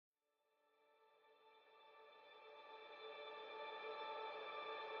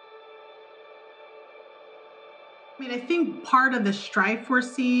I mean, I think part of the strife we're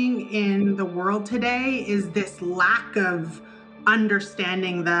seeing in the world today is this lack of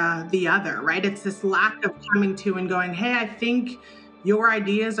understanding the other, right? It's this lack of coming to and going, hey, I think your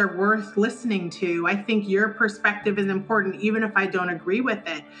ideas are worth listening to. I think your perspective is important, even if I don't agree with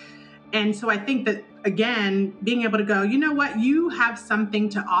it. And so I think that, again, being able to go, you know what, you have something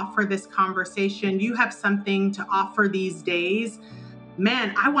to offer this conversation. You have something to offer these days.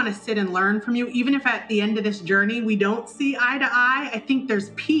 Man, I want to sit and learn from you. Even if at the end of this journey, we don't see eye to eye, I think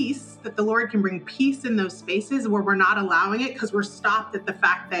there's peace, that the Lord can bring peace in those spaces where we're not allowing it because we're stopped at the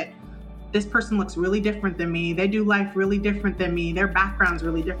fact that this person looks really different than me. They do life really different than me. Their background's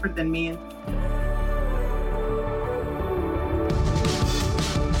really different than me.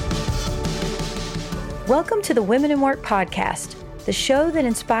 Welcome to the Women in Work podcast, the show that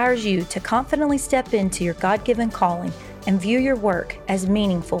inspires you to confidently step into your God-given calling and view your work as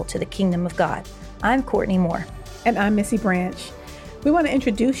meaningful to the kingdom of God. I'm Courtney Moore. And I'm Missy Branch. We want to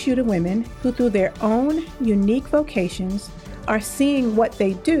introduce you to women who, through their own unique vocations, are seeing what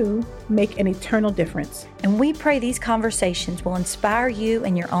they do make an eternal difference. And we pray these conversations will inspire you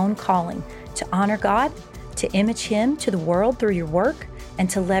in your own calling to honor God, to image Him to the world through your work, and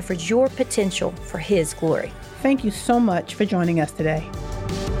to leverage your potential for His glory. Thank you so much for joining us today.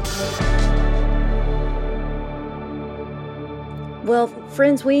 Well,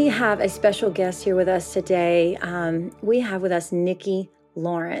 friends, we have a special guest here with us today. We have with us Nikki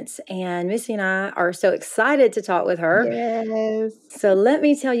Lawrence, and Missy and I are so excited to talk with her. Yes. So let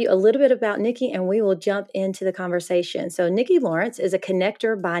me tell you a little bit about Nikki, and we will jump into the conversation. So Nikki Lawrence is a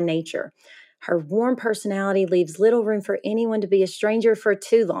connector by nature. Her warm personality leaves little room for anyone to be a stranger for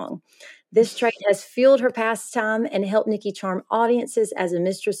too long. This trait has fueled her pastime and helped Nikki charm audiences as a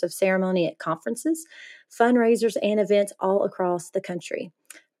mistress of ceremony at conferences, fundraisers, and events all across the country.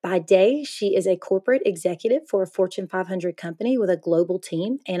 By day, she is a corporate executive for a Fortune 500 company with a global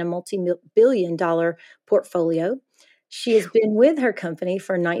team and a multi-billion-dollar portfolio. She has been with her company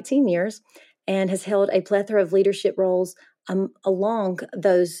for 19 years and has held a plethora of leadership roles along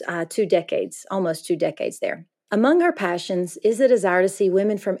those almost 2 decades there. Among her passions is the desire to see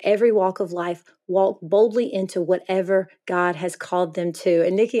women from every walk of life walk boldly into whatever God has called them to.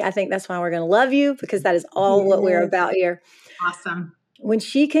 And Nikki, I think that's why we're going to love you, because that is all what we're about here. Awesome. When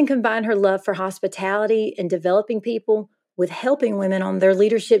she can combine her love for hospitality and developing people with helping women on their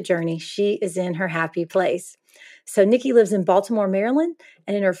leadership journey, she is in her happy place. So Nikki lives in Baltimore, Maryland,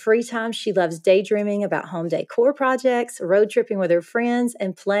 and in her free time, she loves daydreaming about home decor projects, road tripping with her friends,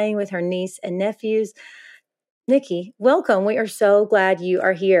 and playing with her niece and nephews. Nikki, welcome. We are so glad you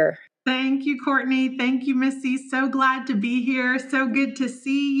are here. Thank you, Courtney. Thank you, Missy. So glad to be here. So good to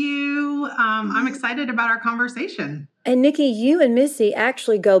see you. I'm excited about our conversation. And Nikki, you and Missy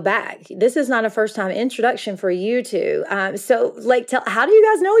actually go back. This is not a first-time introduction for you two. How do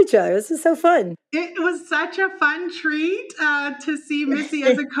you guys know each other? This is so fun. It was such a fun treat to see Missy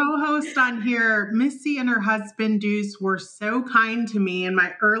as a co-host on here. Missy and her husband, Deuce, were so kind to me in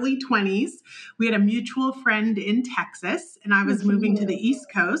my early 20s. We had a mutual friend in Texas, and I was moving to the East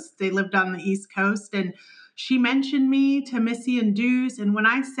Coast. They lived on the East Coast, and she mentioned me to Missy and Deuce, and when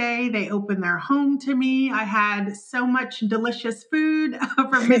I say they opened their home to me, I had so much delicious food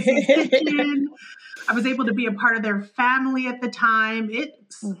from Missy's kitchen. I was able to be a part of their family at the time. It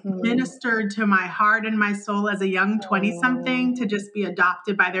ministered to my heart and my soul as a young 20-something to just be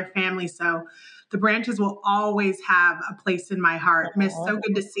adopted by their family. So the Branches will always have a place in my heart. Miss, so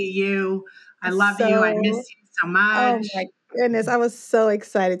good to see you. I love you. I miss you so much. Oh my goodness. I was so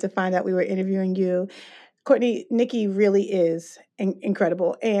excited to find out we were interviewing you. Courtney, Nikki really is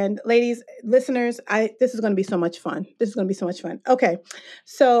incredible. And ladies, listeners, this is going to be so much fun. Okay.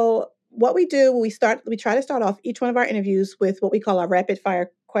 So what we do, we try to start off each one of our interviews with what we call our rapid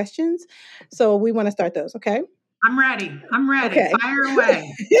fire questions. So we want to start those. Okay. I'm ready. Okay. Fire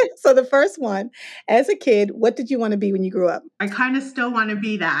away. So the first one, as a kid, what did you want to be when you grew up? I kind of still want to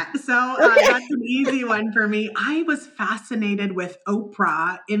be that. So that's an easy one for me. I was fascinated with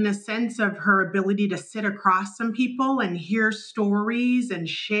Oprah in the sense of her ability to sit across some people and hear stories and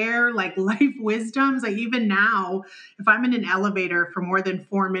share like life wisdoms. Like even now, if I'm in an elevator for more than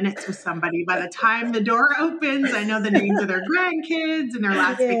 4 minutes with somebody, by the time the door opens, I know the names of their grandkids and their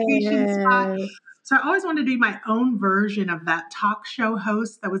last vacation spot. So I always wanted to be my own version of that talk show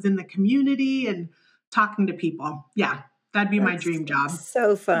host that was in the community and talking to people. Yeah, that'd be my dream job.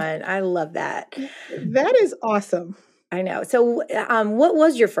 So fun. I love that. That is awesome. I know. So what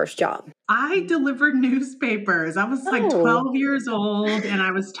was your first job? I delivered newspapers. I was like Oh, 12 years old and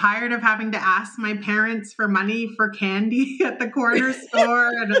I was tired of having to ask my parents for money for candy at the corner store.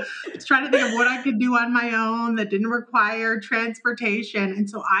 And I was trying to think of what I could do on my own that didn't require transportation. And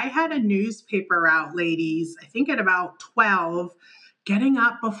so I had a newspaper route, ladies, I think at about 12, getting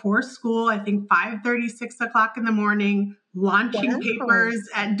up before school, I think 5:30, 6 o'clock in the morning, launching Wow. papers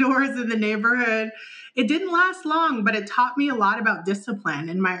at doors in the neighborhood. It didn't last long, but it taught me a lot about discipline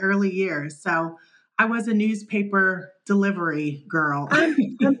in my early years. So I was a newspaper delivery girl.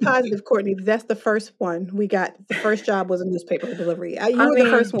 I'm positive, Courtney, that's the first one we got. The first job was a newspaper delivery. You I were the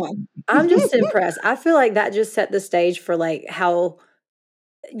first mean, one. I'm just impressed. I feel like that just set the stage for like how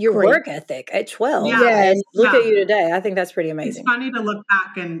your Great. work ethic at 12 Yeah, and Yes. look at yeah. you today. I think that's pretty It's amazing. funny to look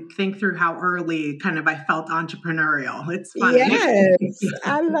back and think through how early kind of I felt entrepreneurial. It's funny. Yes.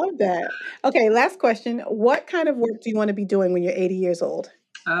 I love that. Okay, last question. What kind of work do you want to be doing when you're 80 years old?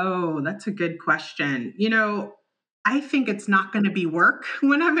 Oh, that's a good question. I think it's not going to be work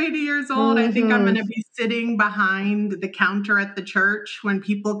when I'm 80 years old. I think I'm Hmm. going to be sitting behind the counter at the church when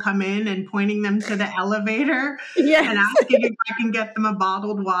people come in and pointing them to the elevator and Yes. asking if I can get them a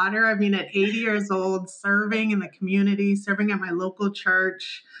bottled water. I mean, at 80 years old, serving in the community, serving at my local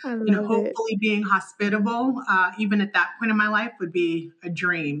church, I love it. hopefully being hospitable, even at that point in my life would be a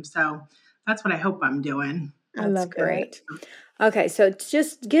dream. So that's what I hope I'm doing. I That's love that. great. Okay, so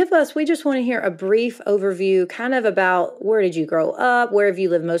just give us, we just want to hear a brief overview kind of about where did you grow up? Where have you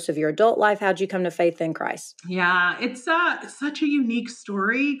lived most of your adult life? How'd you come to faith in Christ? Yeah, it's such a unique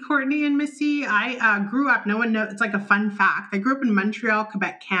story, Courtney and Missy. I grew up, no one knows, it's like a fun fact. I grew up in Montreal,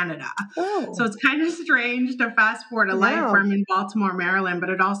 Quebec, Canada. So Oh, it's kind of strange to fast forward a life where Wow. I'm in Baltimore, Maryland, but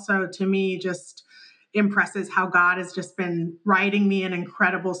it also, to me, just impresses how God has just been writing me an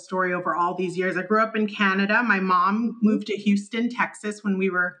incredible story over all these years. I grew up in Canada. My mom Mhm. moved to Houston, Texas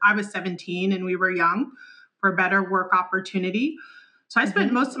I was 17 and we were young for a better work opportunity. So I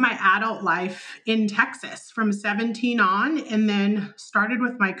spent Mhm. most of my adult life in Texas from 17 on, and then started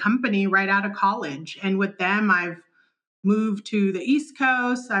with my company right out of college. And with them, I've moved to the East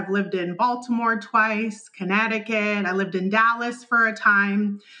Coast. I've lived in Baltimore twice, Connecticut. I lived in Dallas for a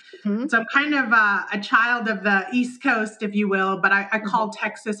time. Mhm. So I'm kind of a child of the East Coast, if you will, but I Mhm. call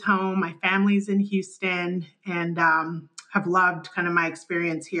Texas home. My family's in Houston and have loved kind of my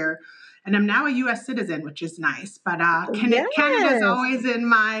experience here. And I'm now a U.S. citizen, which is nice. But Yes. Canada's always in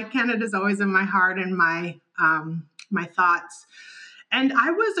my heart and my thoughts. And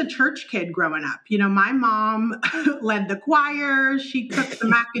I was a church kid growing up. My mom led the choir. She cooked the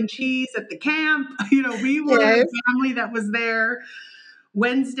mac and cheese at the camp. We were Yes. a family that was there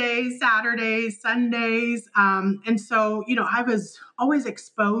Wednesdays, Saturdays, Sundays. And so, I was always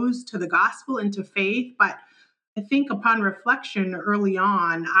exposed to the gospel and to faith. But I think upon reflection early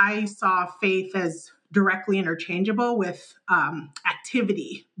on, I saw faith as directly interchangeable with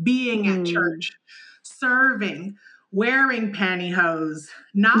activity, being at Mm. church, serving, wearing pantyhose,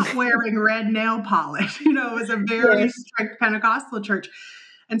 not wearing red nail polish. It was a very Yes. strict Pentecostal church.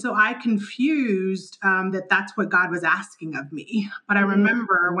 And so I confused that that's what God was asking of me. But I Mm.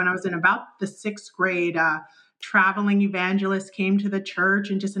 remember when I was in about the sixth grade, traveling evangelist came to the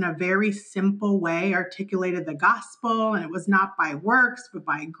church and just in a very simple way articulated the gospel. And it was not by works, but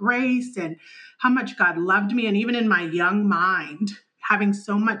by grace and how much God loved me. And even in my young mind, having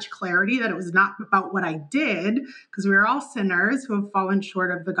so much clarity that it was not about what I did, because we are all sinners who have fallen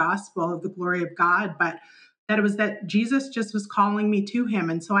short of the gospel of the glory of God, but that it was that Jesus just was calling me to him.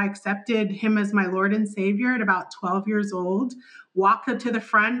 And so I accepted him as my Lord and Savior at about 12 years old, walked up to the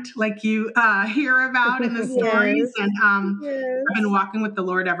front like you hear about in the stories. Yes. And I've been Yes. walking with the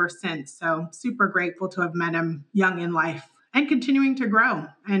Lord ever since. So super grateful to have met him young in life and continuing to grow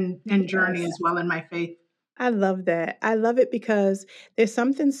and journey Yes. as well in my faith. I love that. I love it because there's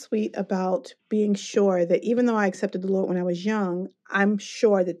something sweet about being sure that even though I accepted the Lord when I was young, I'm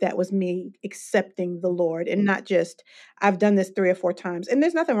sure that that was me accepting the Lord and not just I've done this 3 or 4 times. And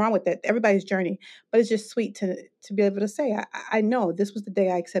there's nothing wrong with that. Everybody's journey, but it's just sweet to be able to say I know this was the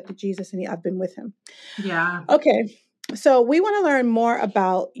day I accepted Jesus and I've been with him. Yeah. Okay, so we want to learn more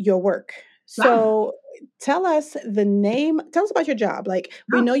about your work. Yeah. So tell us the name. Tell us about your job. Like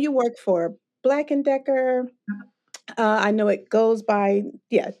we know you work for Black and Decker. I know it goes by,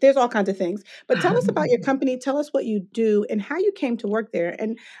 yeah, there's all kinds of things. But tell us about your company. Tell us what you do and how you came to work there.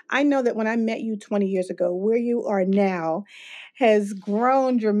 And I know that when I met you 20 years ago, where you are now has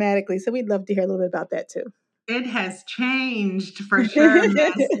grown dramatically. So we'd love to hear a little bit about that too. It has changed for sure,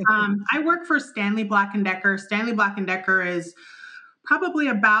 Miss. I work for Stanley Black and Decker. Stanley Black and Decker is probably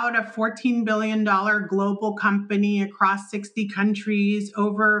about a $14 billion global company across 60 countries,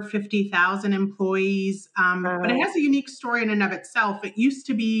 over 50,000 employees. But it has a unique story in and of itself. It used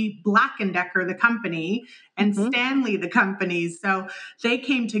to be Black & Decker, the company, and Stanley, the company. So they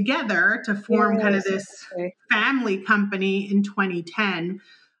came together to form kind of this family company in 2010.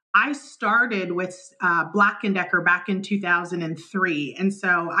 I started with Black & Decker back in 2003. And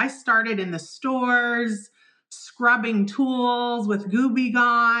so I started in the stores, scrubbing tools with Gooby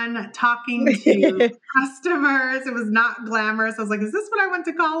Gone, talking to customers. It was not glamorous. I was like, is this what I went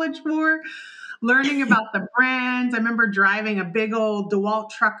to college for? Learning about the brands. I remember driving a big old DeWalt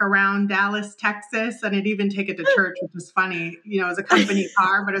truck around Dallas, Texas, and I'd even take it to church, which was funny. You know, it was a company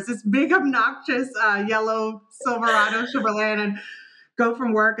car, but it was this big, obnoxious yellow Silverado Chevrolet, and go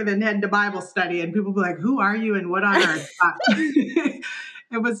from work and then head to Bible study. And people be like, who are you and what on earth?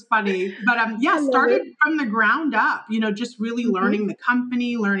 It was funny. But started from the ground up, you know, just really learning the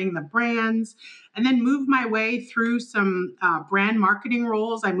company, learning the brands, and then moved my way through some brand marketing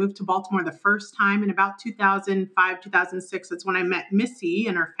roles. I moved to Baltimore the first time in about 2005, 2006. That's when I met Missy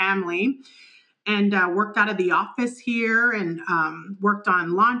and her family, and worked out of the office here, and worked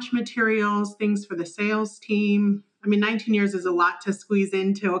on launch materials, things for the sales team. I mean, 19 years is a lot to squeeze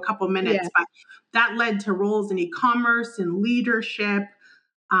into a couple minutes, but that led to roles in e-commerce and leadership,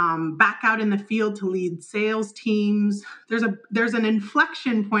 back out in the field to lead sales teams. There's an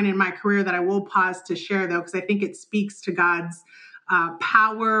inflection point in my career that I will pause to share, though, because I think it speaks to God's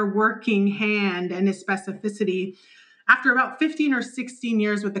power, working hand, and his specificity. After about 15 or 16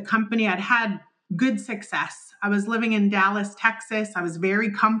 years with the company, I'd had good success. I was living in Dallas, Texas. I was very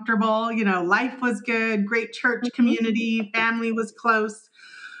comfortable. You know, life was good, great church community, family was close.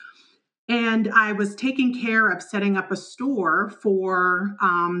 And I was taking care of setting up a store for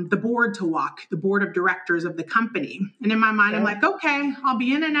the board to walk, the board of directors of the company. And in my mind, I'm like, okay, I'll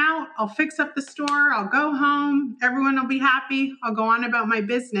be in and out. I'll fix up the store. I'll go home. Everyone will be happy. I'll go on about my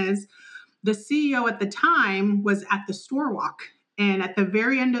business. The CEO at the time was at the store walk. And at the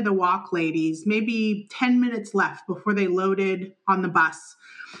very end of the walk, ladies, maybe 10 minutes left before they loaded on the bus,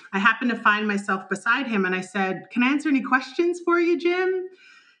 I happened to find myself beside him. And I said, can I answer any questions for you, Jim?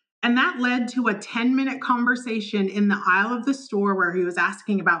 And that led to a 10-minute conversation in the aisle of the store where he was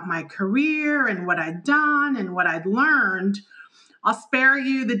asking about my career and what I'd done and what I'd learned. I'll spare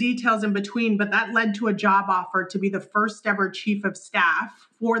you the details in between, but that led to a job offer to be the first ever chief of staff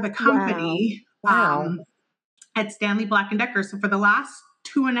for the company. Wow. At Stanley Black & Decker. So for the last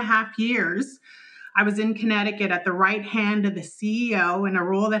 2.5 years, I was in Connecticut at the right hand of the CEO in a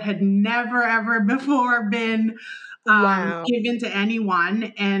role that had never, ever before been given to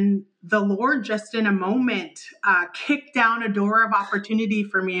anyone. And the Lord just in a moment kicked down a door of opportunity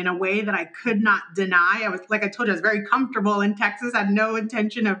for me in a way that I could not deny. I was, like I told you, I was very comfortable in Texas. I had no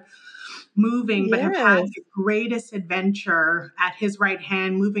intention of moving, but have had the greatest adventure at his right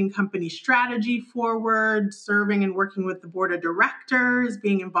hand, moving company strategy forward, serving and working with the board of directors,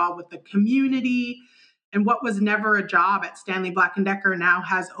 being involved with the community. And what was never a job at Stanley Black & Decker now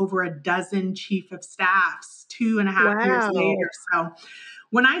has over a dozen chief of staffs 2.5 years later. So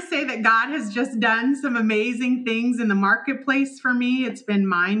when I say that God has just done some amazing things in the marketplace for me, it's been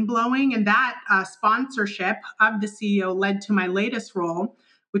mind-blowing. And that sponsorship of the CEO led to my latest role,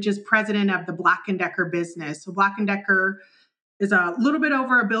 which is president of the Black & Decker business. So Black & Decker is a little bit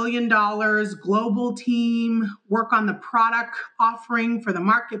over $1 billion global team, work on the product offering for the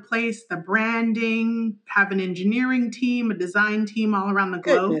marketplace, the branding, have an engineering team, a design team all around the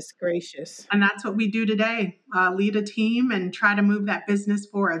globe. Goodness gracious. And that's what we do today, lead a team and try to move that business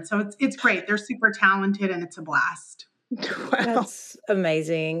forward. So it's great. They're super talented and it's a blast. Wow. That's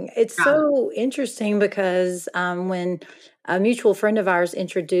amazing. It's so interesting because when a mutual friend of ours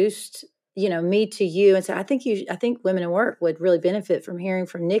introduced, me to you and said, I think Women in Work would really benefit from hearing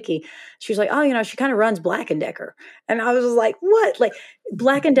from Nikki. She was like, oh, she kind of runs Black & Decker. And I was like, what? Like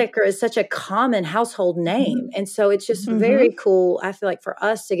Black & Decker is such a common household name. And so it's just very cool. I feel like for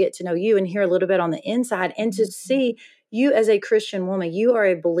us to get to know you and hear a little bit on the inside and to see you as a Christian woman, you are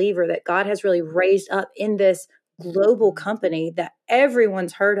a believer that God has really raised up in this global company that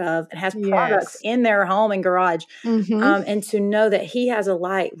everyone's heard of and has products in their home and garage. And to know that he has a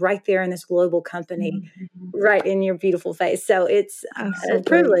light right there in this global company, right in your beautiful face. So it's a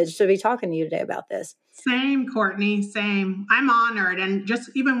privilege to be talking to you today about this. Same, Courtney, same. I'm honored. And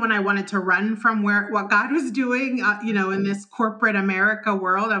just even when I wanted to run from what God was doing, in this corporate America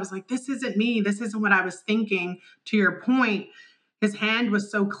world, I was like, this isn't me. This isn't what I was thinking. To your point, his hand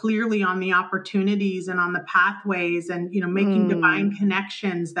was so clearly on the opportunities and on the pathways and, making divine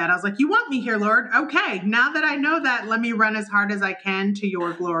connections that I was like, you want me here, Lord? Okay. Now that I know that, let me run as hard as I can to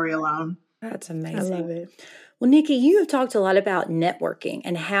your glory alone. That's I amazing. love it. Well, Nikki, you have talked a lot about networking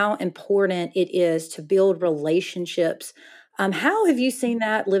and how important it is to build relationships. How have you seen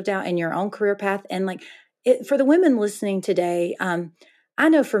that lived out in your own career path? And for the women listening today, I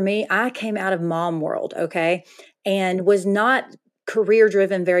know for me, I came out of mom world, okay, and was not career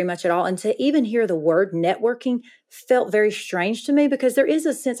driven very much at all. And to even hear the word networking felt very strange to me, because there is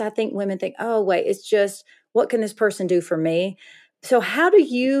a sense I think women think, oh, wait, it's just, what can this person do for me? So how do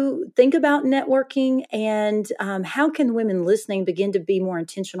you think about networking, and how can women listening begin to be more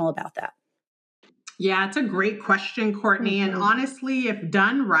intentional about that? Yeah, it's a great question, Courtney. And honestly, if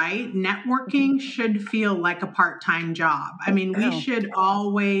done right, networking should feel like a part-time job. I mean, we Wow. should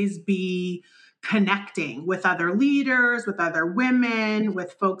always be connecting with other leaders, with other women,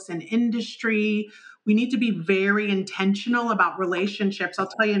 with folks in industry. We need to be very intentional about relationships. I'll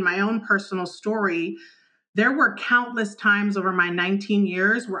tell you in my own personal story, there were countless times over my 19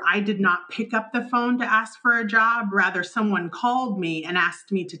 years where I did not pick up the phone to ask for a job. Rather, someone called me and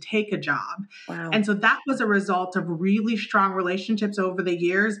asked me to take a job. Wow. And so that was a result of really strong relationships over the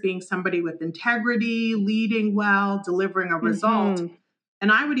years, being somebody with integrity, leading well, delivering a result.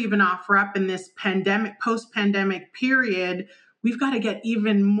 And I would even offer up in this post pandemic period, we've got to get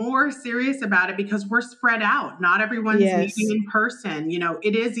even more serious about it because we're spread out. Not everyone's meeting in person.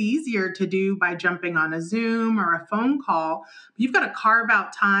 It is easier to do by jumping on a Zoom or a phone call. But you've got to carve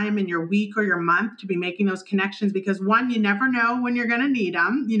out time in your week or your month to be making those connections because one, you never know when you're going to need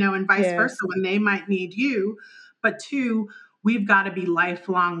them, and vice versa, when they might need you. But two, we've got to be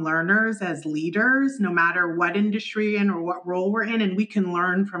lifelong learners as leaders, no matter what industry and or what role we're in, and we can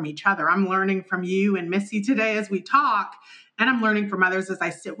learn from each other. I'm learning from you and Missy today as we talk, and I'm learning from others as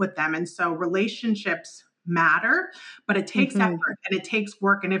I sit with them. And so relationships matter, but it takes effort and it takes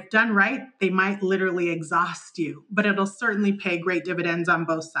work. And if done right, they might literally exhaust you, but it'll certainly pay great dividends on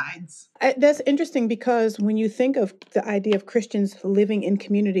both sides. That's interesting because when you think of the idea of Christians living in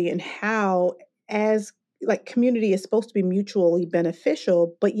community and how, as like community is supposed to be mutually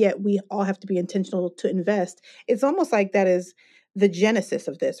beneficial, but yet we all have to be intentional to invest. It's almost like that is the genesis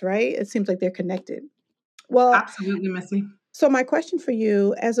of this, right? It seems like they're connected. Well, Absolutely, Missy. so my question for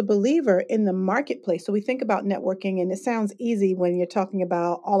you as a believer in the marketplace, so we think about networking and it sounds easy when you're talking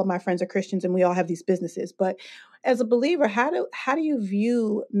about all of my friends are Christians and we all have these businesses, but as a believer, how do you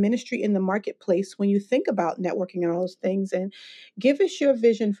view ministry in the marketplace when you think about networking and all those things, and give us your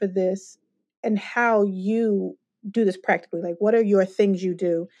vision for this and how you do this practically? Like what are your things you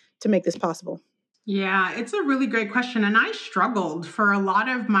do to make this possible? Yeah, it's a really great question. And I struggled for a lot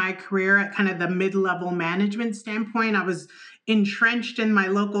of my career at kind of the mid-level management standpoint. I was entrenched in my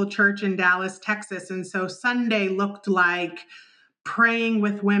local church in Dallas, Texas. And so Sunday looked like praying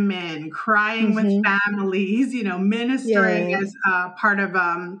with women, crying with families, ministering Yes. as part of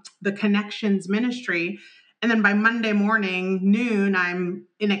the Connections ministry. And then by Monday morning, noon, I'm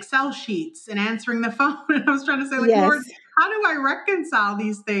in Excel sheets and answering the phone. And I was trying to say, like, Yes. Lord, how do I reconcile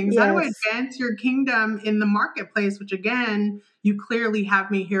these things? How do I Yes. advance your kingdom in the marketplace? Which again, you clearly have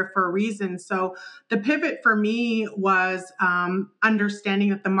me here for a reason. So the pivot for me was understanding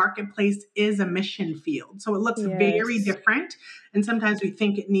that the marketplace is a mission field. So it looks very Yes. different. And sometimes we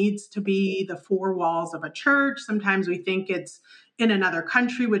think it needs to be the four walls of a church. Sometimes we think it's in another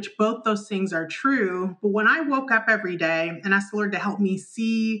country, which both those things are true. But when I woke up every day and asked the Lord to help me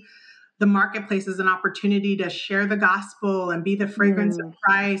see the marketplace as an opportunity to share the gospel and be the fragrance of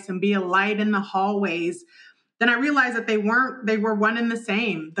Christ and be a light in the hallways, then I realized that they were one and the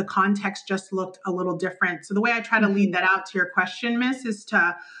same. The context just looked a little different. So the way I try to lead that out to your question, Miss, is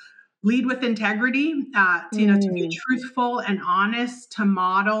to lead with integrity, to be truthful and honest, to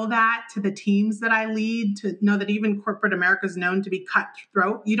model that to the teams that I lead, to know that even corporate America is known to be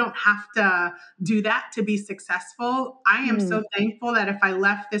cutthroat. You don't have to do that to be successful. I am so thankful that if I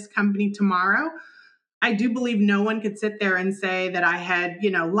left this company tomorrow, I do believe no one could sit there and say that I had,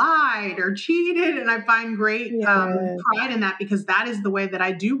 lied or cheated. And I find great pride in that because that is the way that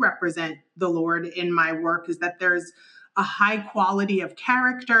I do represent the Lord in my work, is that there's a high quality of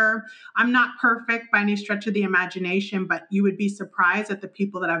character. I'm not perfect by any stretch of the imagination, but you would be surprised at the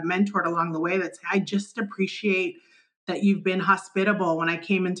people that I've mentored along the way that say, I just appreciate that you've been hospitable when I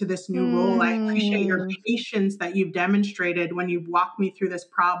came into this new role. I appreciate your patience that you've demonstrated when you've walked me through this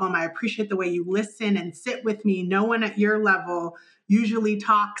problem. I appreciate the way you listen and sit with me. No one at your level usually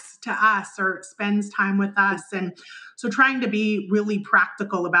talks to us or spends time with us. And so trying to be really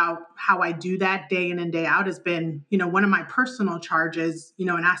practical about how I do that day in and day out has been, one of my personal charges,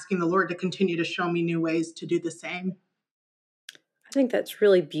 and asking the Lord to continue to show me new ways to do the same. I think that's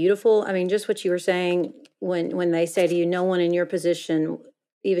really beautiful. I mean, just what you were saying when they say to you, no one in your position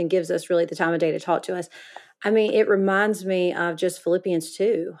even gives us really the time of day to talk to us. I mean, it reminds me of just Philippians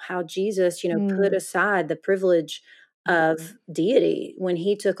 2, how Jesus, put aside the privilege of deity when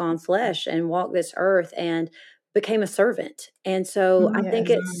he took on flesh and walked this earth and became a servant. And so I think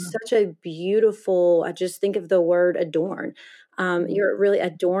it's such a beautiful, I just think of the word adorn. You're really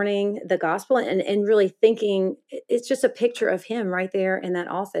adorning the gospel and really thinking it's just a picture of him right there in that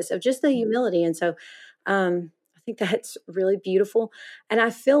office of just the humility. And so I think that's really beautiful. And I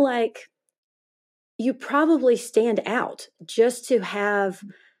feel like you probably stand out just to have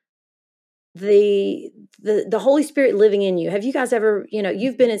the Holy Spirit living in you. Have you guys ever,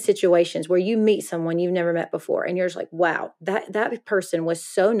 you've been in situations where you meet someone you've never met before and you're just like, wow, that person was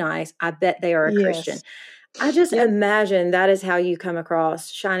so nice. I bet they are a Christian. I just imagine that is how you come across,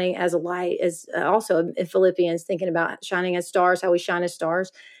 shining as a light, as also in Philippians, thinking about shining as stars, how we shine as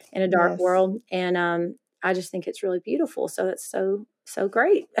stars in a dark world. And I just think it's really beautiful. So that's so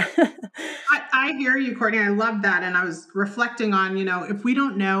great. I hear you, Courtney. I love that. And I was reflecting on, if we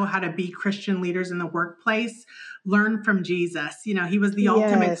don't know how to be Christian leaders in the workplace, learn from Jesus. He was the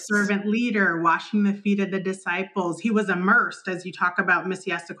ultimate servant leader, washing the feet of the disciples. He was immersed, as you talk about.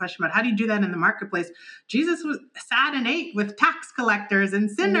 Missy asked a question about how do you do that in the marketplace? Jesus sat and ate with tax collectors and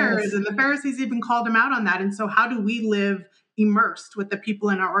sinners, and the Pharisees even called him out on that. And so how do we live immersed with the people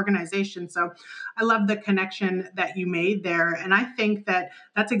in our organization? So I love the connection that you made there. And I think that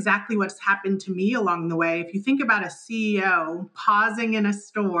that's exactly what's happened to me along the way. If you think about a CEO pausing in a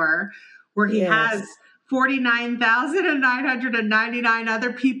store where he has 49,999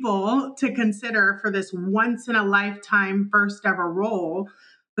 other people to consider for this once in a lifetime first ever role,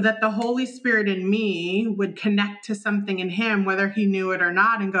 but that the Holy Spirit in me would connect to something in him, whether he knew it or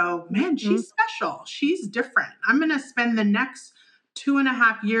not, and go, man, she's special. She's different. I'm going to spend the next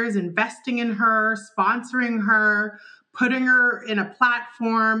 2.5 years investing in her, sponsoring her, putting her in a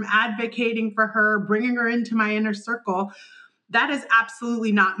platform, advocating for her, bringing her into my inner circle. That is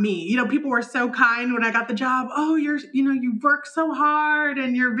absolutely not me. People were so kind when I got the job. Oh, you work so hard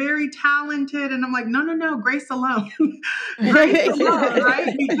and you're very talented. And I'm like, no, grace alone. Grace alone,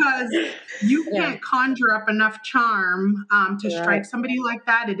 right? Because you can't conjure up enough charm to strike somebody like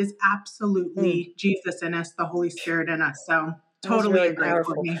that. It is absolutely Jesus in us, the Holy Spirit in us. So totally really agree,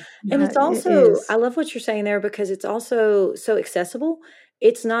 powerful. Courtney. And it's also, I love what you're saying there because it's also so accessible.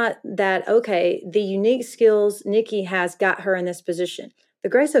 It's not that, okay, the unique skills Nikki has got her in this position. The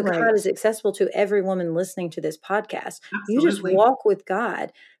grace of God is accessible to every woman listening to this podcast. Absolutely. You just walk with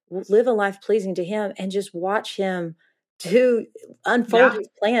God, live a life pleasing to him, and just watch him unfold his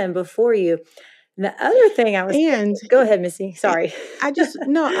plan before you. And the other thing I was thinking, go ahead, Missy. Sorry. I just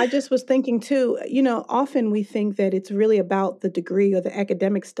was thinking too, often we think that it's really about the degree or the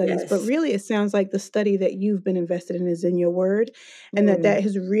academic studies, but really it sounds like the study that you've been invested in is in your word, and that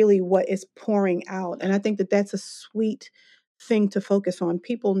is really what is pouring out. And I think that that's a sweet thing to focus on.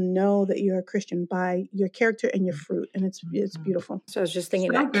 People know that you're a Christian by your character and your fruit, and it's beautiful. So I was just thinking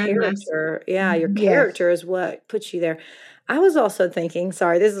about character. Yeah, your character is what puts you there. I was also thinking,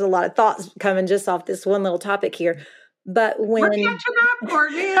 sorry, this is a lot of thoughts coming just off this one little topic here. But when we're catching up,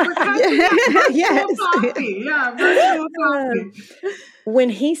 Courtney, we're catching up. Virtual coffee. When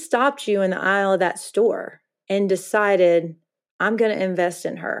he stopped you in the aisle of that store and decided, I'm going to invest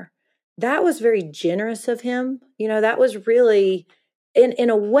in her, that was very generous of him. That was really, in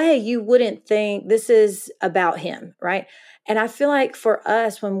a way, you wouldn't think this is about him, right? And I feel like for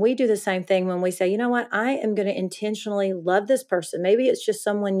us, when we do the same thing, when we say, you know what, I am going to intentionally love this person. Maybe it's just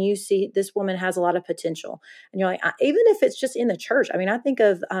someone you see, this woman has a lot of potential. And you're like, even if it's just in the church. I mean, I think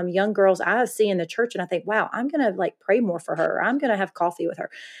of young girls I see in the church and I think, wow, I'm going to pray more for her. Or I'm going to have coffee with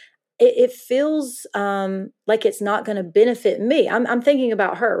her. It feels like it's not going to benefit me. I'm thinking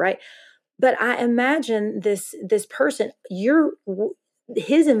about her, right? But I imagine this person,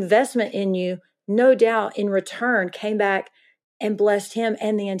 his investment in you, no doubt in return came back and blessed him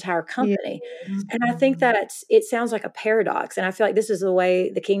and the entire company. And I think that it sounds like a paradox. And I feel like this is the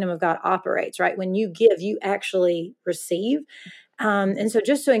way the kingdom of God operates, right? When you give, you actually receive. And so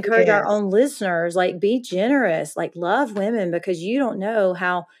just to encourage our own listeners, be generous, love women, because you don't know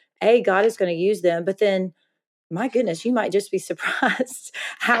how, God is going to use them, but then my goodness, you might just be surprised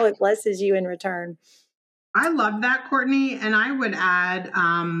how it blesses you in return. I love that, Courtney. And I would add,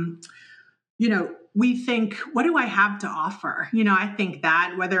 we think, what do I have to offer? I think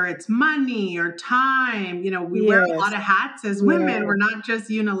that whether it's money or time, we wear a lot Yes. of hats as women. We're not just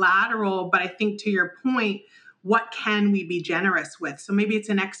unilateral, but I think to your point, what can we be generous with? So maybe it's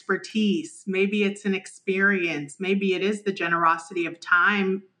an expertise, maybe it's an experience, maybe it is the generosity of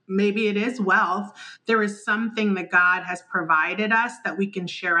time, maybe it is wealth. There is something that God has provided us that we can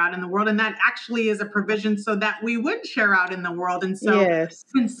share out in the world. And that actually is a provision so that we would share out in the world. And so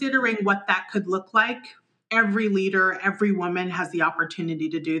considering what that could look like, every leader, every woman has the opportunity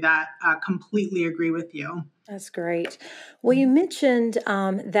to do that. Completely agree with you. That's great. Well, you mentioned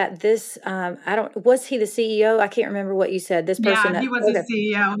that this, was he the CEO? I can't remember what you said. This person. Yeah, he was the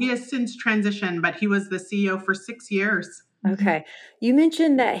CEO. He has since transitioned, but he was the CEO for 6 years. Okay. You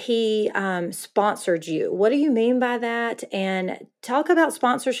mentioned that he sponsored you. What do you mean by that? And talk about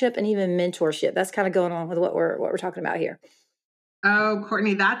sponsorship and even mentorship. That's kind of going on with what we're talking about here. Oh,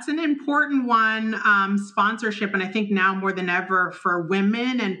 Courtney, that's an important one. Sponsorship. And I think now more than ever for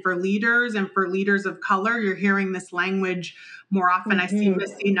women and for leaders of color, you're hearing this language more often. I see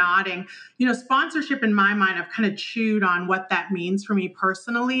Missy nodding. Sponsorship in my mind, I've kind of chewed on what that means for me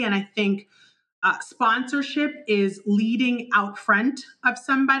personally. And I think sponsorship is leading out front of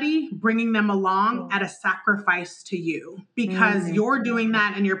somebody, bringing them along at a sacrifice to you, because you're doing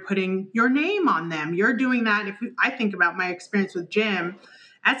that and you're putting your name on them. You're doing that. I think about my experience with Jim,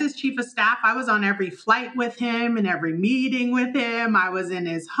 as his chief of staff, I was on every flight with him and every meeting with him. I was in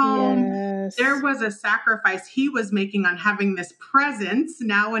his home. Yes. There was a sacrifice he was making on having this presence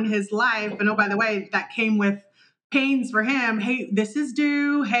now in his life. And oh, by the way, that came with pains for him. Hey, this is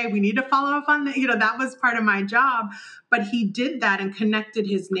due. Hey, we need to follow up on that. That was part of my job. But he did that and connected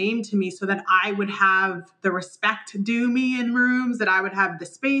his name to me so that I would have the respect due me in rooms, that I would have the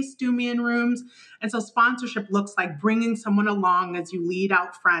space due me in rooms. And so sponsorship looks like bringing someone along as you lead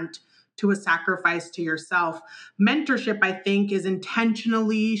out front to a sacrifice to yourself. Mentorship, I think, is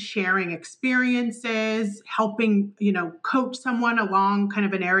intentionally sharing experiences, helping, coach someone along kind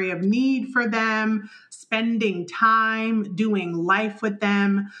of an area of need for them, spending time, doing life with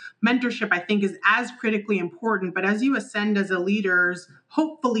them. Mentorship, I think, is as critically important. But as you ascend as a leader,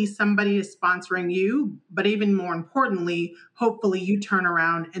 hopefully somebody is sponsoring you. But even more importantly, hopefully you turn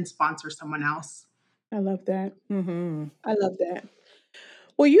around and sponsor someone else. I love that. I love that.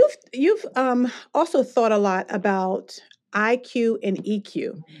 Well, you've also thought a lot about IQ and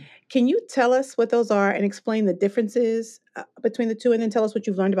EQ. Can you tell us what those are and explain the differences between the two, and then tell us what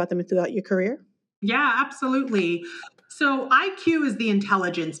you've learned about them throughout your career? Yeah, absolutely. So IQ is the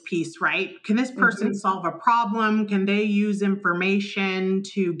intelligence piece, right? Can this person solve a problem? Can they use information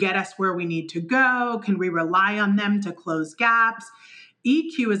to get us where we need to go? Can we rely on them to close gaps?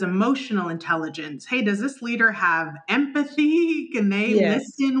 EQ is emotional intelligence. Hey, does this leader have empathy? Can they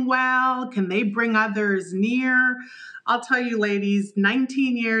listen well? Can they bring others near? I'll tell you, ladies,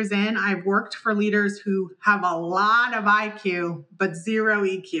 19 years in, I've worked for leaders who have a lot of IQ, but zero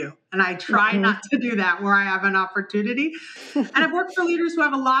EQ. And I try not to do that where I have an opportunity. And I've worked for leaders who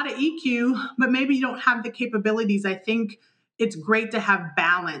have a lot of EQ, but maybe you don't have the capabilities. I think it's great to have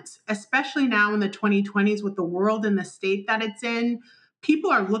balance, especially now in the 2020s with the world and the state that it's in.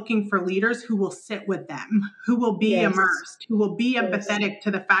 People are looking for leaders who will sit with them, who will be immersed, who will be empathetic to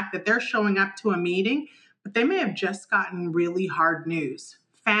the fact that they're showing up to a meeting, but they may have just gotten really hard news.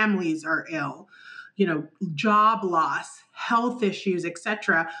 Families are ill, job loss, health issues,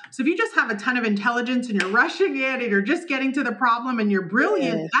 etc. So if you just have a ton of intelligence and you're rushing in and you're just getting to the problem and you're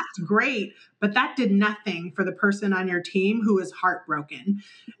brilliant, that's great. But that did nothing for the person on your team who is heartbroken.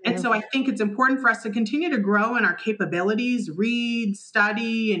 And so I think it's important for us to continue to grow in our capabilities, read,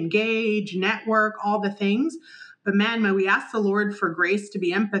 study, engage, network, all the things. But man, may we ask the Lord for grace to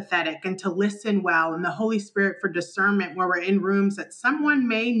be empathetic and to listen well, and the Holy Spirit for discernment where we're in rooms that someone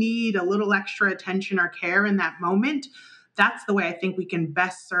may need a little extra attention or care in that moment. That's the way I think we can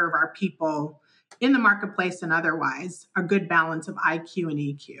best serve our people in the marketplace and otherwise, a good balance of IQ and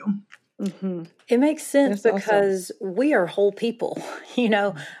EQ. It makes sense because we are whole people,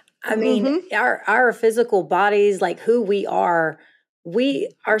 I mean, our physical bodies, like who we are,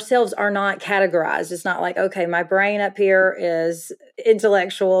 we ourselves are not categorized. It's not like, okay, my brain up here is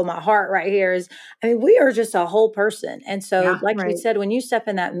intellectual, my heart right here is, we are just a whole person. And so you said, when you step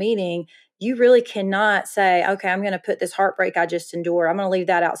in that meeting, you really cannot say, okay, I'm going to put this heartbreak I just endured, I'm going to leave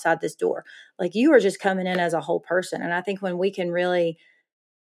that outside this door. Like you are just coming in as a whole person. And I think when we can really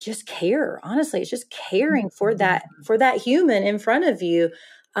just care. Honestly, it's just caring for that human in front of you,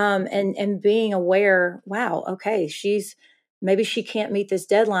 and being aware. Wow, okay, maybe she can't meet this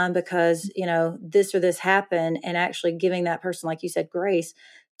deadline because this or this happened, and actually giving that person, like you said, grace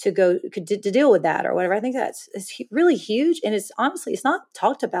to deal with that or whatever. I think it's really huge, and it's not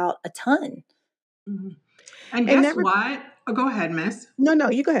talked about a ton. Mm-hmm. And guess what? Oh, go ahead, Miss. No,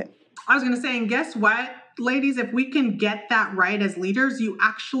 you go ahead. I was going to say, and guess what, ladies, if we can get that right as leaders, you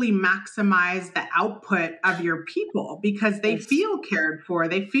actually maximize the output of your people because they feel cared for.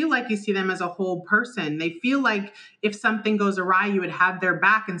 They feel like you see them as a whole person. They feel like if something goes awry, you would have their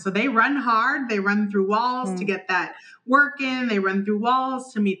back. And so they run hard. They run through walls to get that work in. They run through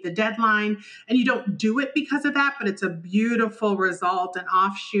walls to meet the deadline. And you don't do it because of that, but it's a beautiful result, an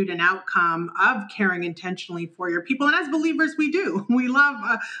offshoot, an outcome of caring intentionally for your people. And as believers, we do. We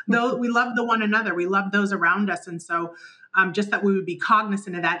love we love the one another. We love those around us. And so just that we would be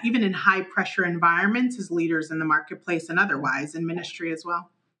cognizant of that, even in high pressure environments as leaders in the marketplace and otherwise in ministry as well.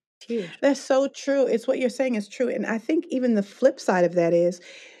 That's so true. It's what you're saying is true. And I think even the flip side of that is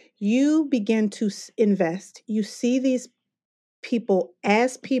you begin to invest. You see these people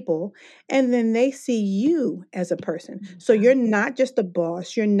as people, and then they see you as a person. So you're not just a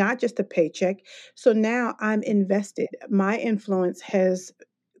boss. You're not just a paycheck. So now I'm invested. My influence has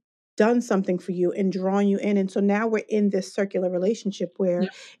done something for you and drawn you in. And so now we're in this circular relationship where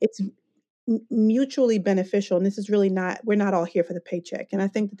it's mutually beneficial. And this is really we're not all here for the paycheck. And I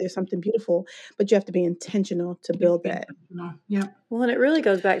think that there's something beautiful, but you have to be intentional to build that. Yeah. Well, and it really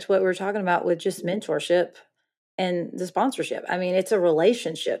goes back to what we were talking about with just mentorship and the sponsorship. I mean, it's a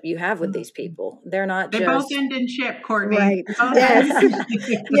relationship you have with these people. They're not they both end in ship, Courtney. Right. Yes.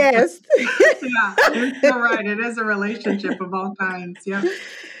 Yes. Yeah, you're so right. It is a relationship of all kinds. Yeah.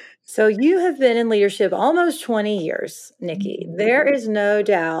 So you have been in leadership almost 20 years, Nikki. There is no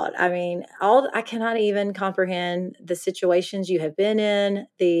doubt. I mean, I cannot even comprehend the situations you have been in,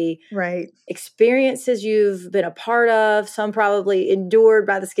 the experiences you've been a part of, some probably endured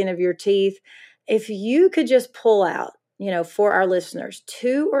by the skin of your teeth. If you could just pull out, for our listeners,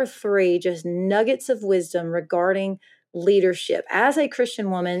 2 or 3 just nuggets of wisdom regarding leadership as a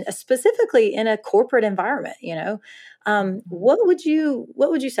Christian woman, specifically in a corporate environment, what would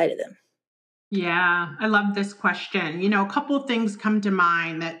you say to them? Yeah, I love this question. A couple of things come to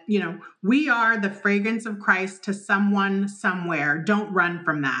mind that, we are the fragrance of Christ to someone somewhere. Don't run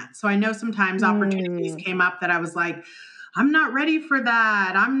from that. So I know sometimes opportunities came up that I was like, I'm not ready for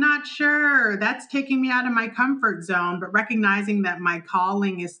that. I'm not sure. That's taking me out of my comfort zone. But recognizing that my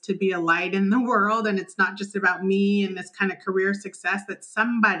calling is to be a light in the world, and it's not just about me and this kind of career success, that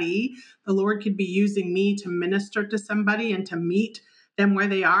the Lord could be using me to minister to somebody and to meet them where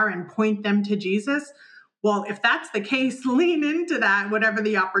they are and point them to Jesus. Well, if that's the case, lean into that, whatever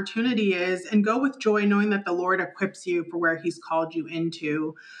the opportunity is, and go with joy, knowing that the Lord equips you for where he's called you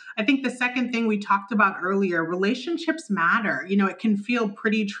into. I think the second thing we talked about earlier, relationships matter. It can feel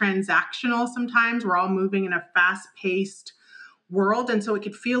pretty transactional sometimes. We're all moving in a fast-paced world. And so it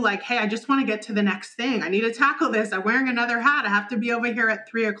could feel like, hey, I just want to get to the next thing. I need to tackle this. I'm wearing another hat. I have to be over here at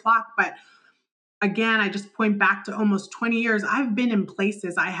 3:00. But again, I just point back to almost 20 years. I've been in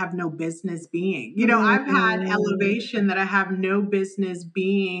places I have no business being. I've had elevation that I have no business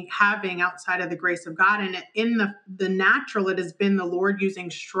having outside of the grace of God. And in the natural, it has been the Lord using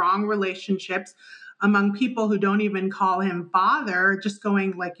strong relationships among people who don't even call him Father, just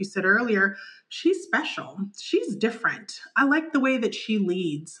going, like you said earlier, she's special. She's different. I like the way that she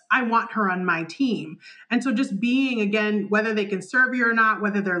leads. I want her on my team. And so just being, again, whether they can serve you or not,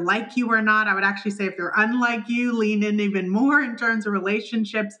 whether they're like you or not, I would actually say if they're unlike you, lean in even more in terms of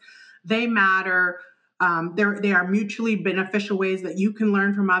relationships. They matter. They are mutually beneficial ways that you can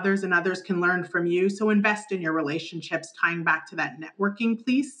learn from others and others can learn from you. So invest in your relationships, tying back to that networking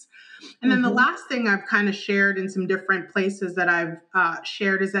piece. And then the last thing I've kind of shared in some different places that I've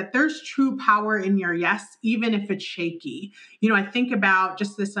shared is that there's true power in your yes, even if it's shaky. I think about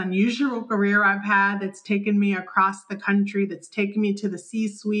just this unusual career I've had that's taken me across the country, that's taken me to the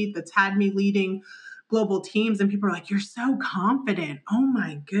C-suite, that's had me leading global teams, and people are like, you're so confident. Oh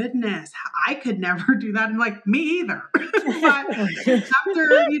my goodness, I could never do that. I'm like, me either. But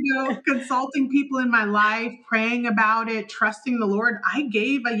after, consulting people in my life, praying about it, trusting the Lord, I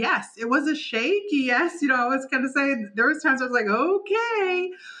gave a yes. It was a shaky yes. I was going to say, there was times I was like,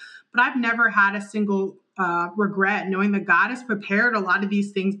 okay, but I've never had a single regret, knowing that God has prepared a lot of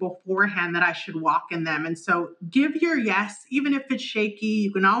these things beforehand that I should walk in them. And so give your yes, even if it's shaky.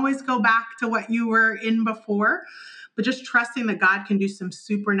 You can always go back to what you were in before. but just trusting that God can do some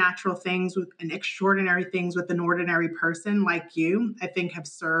supernatural things and extraordinary things with an ordinary person like you, I think have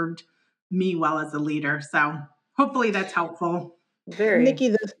served me well as a leader. So hopefully that's helpful. Very.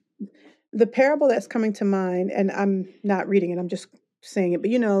 Nikki, the parable that's coming to mind, and I'm not reading it, I'm just saying it, but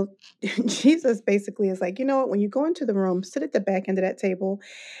Jesus basically is like, when you go into the room, sit at the back end of that table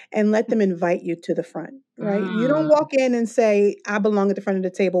and let them invite you to the front, right? You don't walk in and say, I belong at the front of the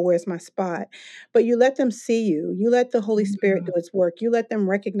table, where's my spot? But you let them see you. You let the Holy Spirit do its work. You let them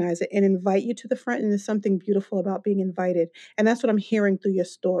recognize it and invite you to the front. And there's something beautiful about being invited. And that's what I'm hearing through your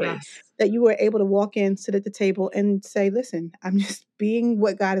story. Yes. That you were able to walk in, sit at the table and say, listen, I'm just being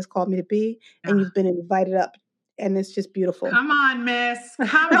what God has called me to be. And you've been invited up. And it's just beautiful. Come on, miss.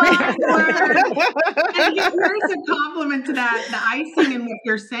 Come on, word. And here's a compliment to that. The icing in what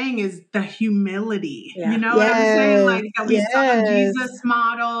you're saying is the humility. Yeah. You know what I'm saying? Like that we saw Jesus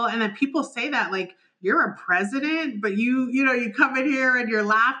model, and that people say that like, you're a president, but you come in here and you're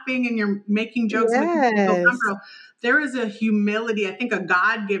laughing and you're making jokes and making people feel comfortable. There is a humility, I think a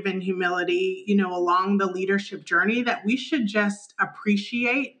God-given humility, along the leadership journey that we should just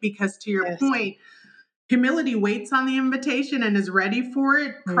appreciate, because to your point, humility waits on the invitation and is ready for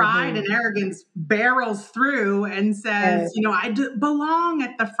it. Pride and arrogance barrels through and says, I belong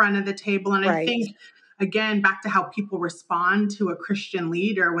at the front of the table. And I think, again, back to how people respond to a Christian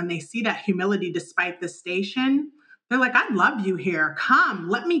leader when they see that humility despite the station. They're like, I love you here. Come,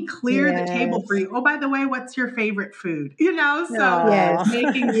 let me clear the table for you. Oh, by the way, what's your favorite food? So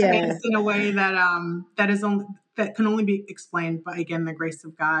making space in a way that that can only be explained by, again, the grace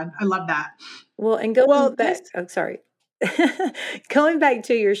of God. I love that. Well, and going back, sorry. Going back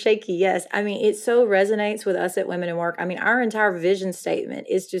to your shaky yes, I mean, it so resonates with us at Women in Work. I mean, our entire vision statement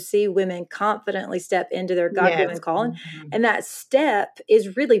is to see women confidently step into their God-given calling. And that step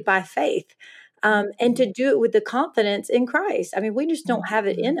is really by faith. And to do it with the confidence in Christ. I mean, we just don't have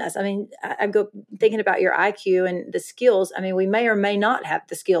it in us. I mean, I go thinking about your IQ and the skills. I mean, we may or may not have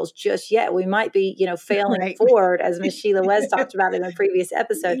the skills just yet. We might be, failing forward, as Ms. Sheila West talked about in a previous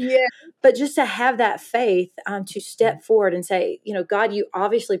episode. But just to have that faith to step forward and say, God, you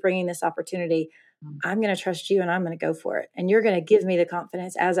obviously bringing this opportunity. I'm going to trust you and I'm going to go for it. And you're going to give me the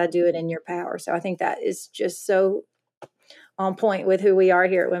confidence as I do it in your power. So I think that is just so on point with who we are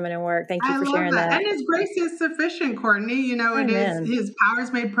here at Women in Work. Thank you for sharing that. And his grace is sufficient, Courtney. It is his power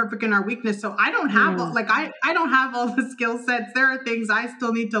is made perfect in our weakness. So I don't have I don't have all the skill sets. There are things I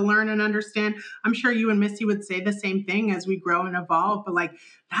still need to learn and understand. I'm sure you and Missy would say the same thing as we grow and evolve. But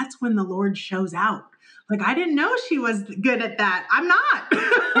that's when the Lord shows out. I didn't know she was good at that. I'm not.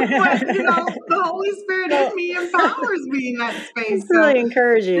 But, the Holy Spirit in me empowers me in that space. It's really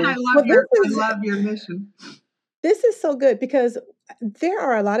encouraging. And I love your mission. This is so good because there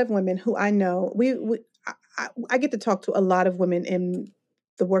are a lot of women who I know. I get to talk to a lot of women in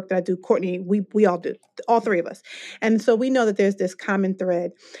the work that I do. Courtney, we all do, all three of us. And so we know that there's this common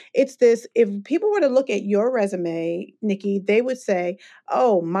thread. It's this, if people were to look at your resume, Nikki, they would say,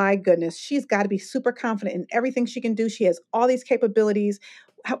 oh my goodness, she's got to be super confident in everything she can do. She has all these capabilities.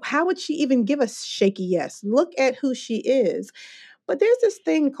 How would she even give a shaky yes? Look at who she is. But there's this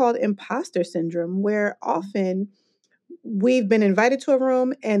thing called imposter syndrome where often we've been invited to a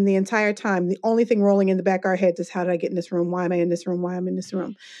room and the entire time, the only thing rolling in the back of our heads is, how did I get in this room? Why am I in this room? Why am I in this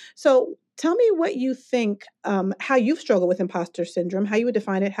room? So tell me what you think, how you've struggled with imposter syndrome, how you would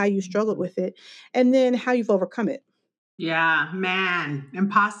define it, how you struggled with it, and then how you've overcome it. Yeah, man,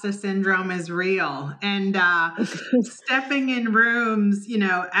 imposter syndrome is real. And stepping in rooms,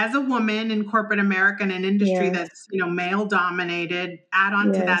 as a woman in corporate America, in an industry that's, male dominated, add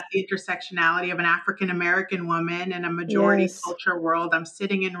on to that the intersectionality of an African American woman in a majority culture world. I'm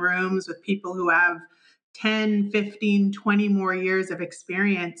sitting in rooms with people who have 10, 15, 20 more years of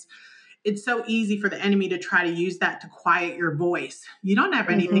experience. It's so easy for the enemy to try to use that to quiet your voice. You don't have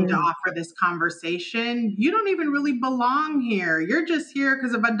anything to offer this conversation. You don't even really belong here. You're just here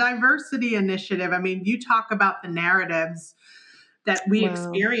because of a diversity initiative. I mean, you talk about the narratives that we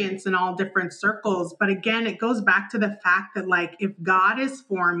experience in all different circles. But again, it goes back to the fact that if God is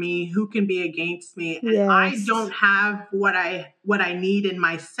for me, who can be against me? And I don't have what I need in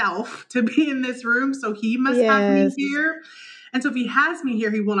myself to be in this room. So he must have me here. And so if he has me here,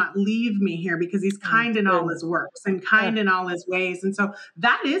 he will not leave me here because he's kind in all his works and kind in all his ways. And so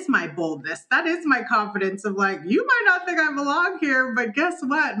that is my boldness. That is my confidence of you might not think I belong here, but guess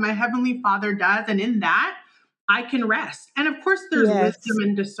what? My Heavenly Father does. And in that, I can rest. And of course, there's wisdom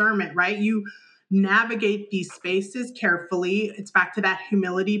and discernment, right? navigate these spaces carefully. It's back to that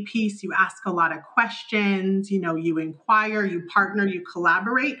humility piece. You ask a lot of questions, you inquire, you partner, you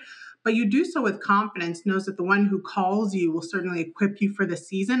collaborate, but you do so with confidence, knows that the one who calls you will certainly equip you for the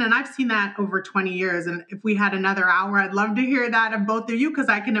season. And I've seen that over 20 years. And if we had another hour, I'd love to hear that of both of you, because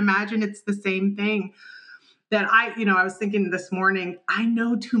I can imagine it's the same thing. That I was thinking this morning, I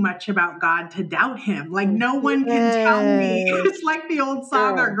know too much about God to doubt him. Like no one can tell me. It's like the old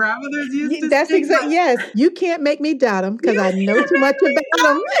song our grandmothers used to That's sing. exactly, yes. You can't make me doubt him because I know too much about him.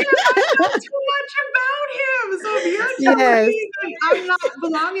 I know too much about him. So if you're telling me that I'm not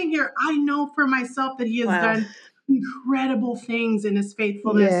belonging here, I know for myself that he has done incredible things in his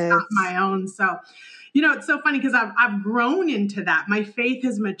faithfulness, not my own. So, it's so funny because I've grown into that. My faith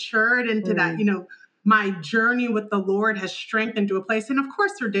has matured into that, my journey with the Lord has strengthened to a place. And of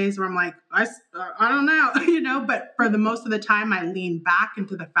course, there are days where I'm like, I don't know, but for the most of the time, I lean back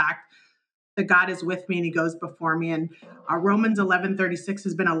into the fact that God is with me and he goes before me. And Romans 11:36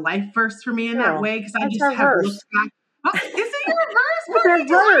 has been a life verse for me in that way, because I just have looked back. Oh, is it your verse?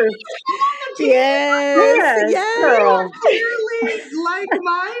 Yes. Girl. Clearly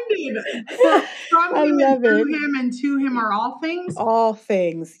like-minded. From him and through him and to him are all things. All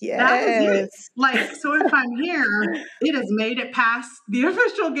things. Yes. That is it. So if I'm here, it has made it past the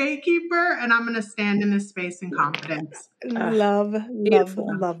official gatekeeper, and I'm going to stand in this space in confidence. Love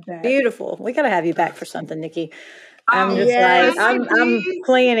that. Beautiful. We got to have you back for something, Nikki. I'm just I'm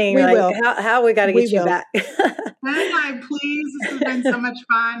planning how we got to get you back. Please. This has been so much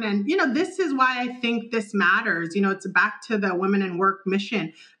fun. And, this is why I think this matters. It's back to the Women in Work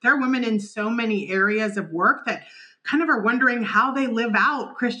mission. There are women in so many areas of work that kind of are wondering how they live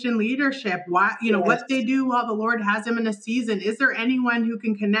out Christian leadership, what they do while the Lord has them in a season. Is there anyone who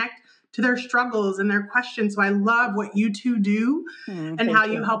can connect to their struggles and their questions? So I love what you two do and how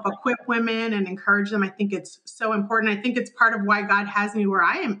you help equip women and encourage them. I think it's so important. I think it's part of why God has me where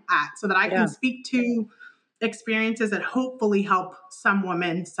I am at, so that I can speak to experiences that hopefully help some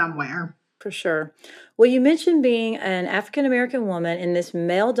woman somewhere. For sure. Well, you mentioned being an African-American woman in this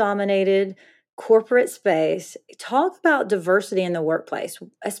male-dominated corporate space. Talk about diversity in the workplace,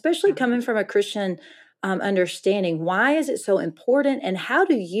 especially coming from a Christian understanding. Why is it so important? And how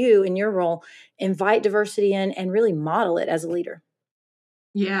do you, in your role, invite diversity in and really model it as a leader?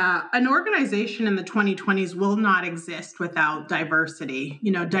 Yeah, an organization in the 2020s will not exist without diversity.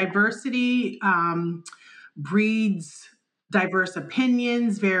 Diversity breeds diverse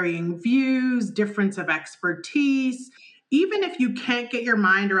opinions, varying views, difference of expertise. Even if you can't get your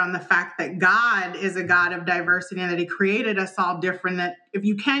mind around the fact that God is a God of diversity and that he created us all different, that if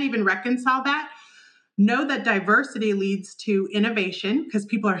you can't even reconcile that, know that diversity leads to innovation, because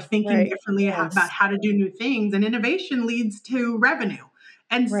people are thinking differently about how to do new things, and innovation leads to revenue.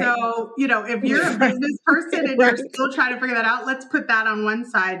 And so, if you're a business person and you're still trying to figure that out, let's put that on one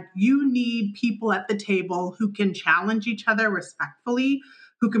side. You need people at the table who can challenge each other respectfully,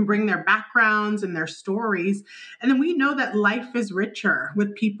 who can bring their backgrounds and their stories. And then we know that life is richer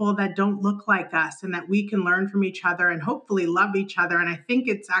with people that don't look like us, and that we can learn from each other and hopefully love each other. And I think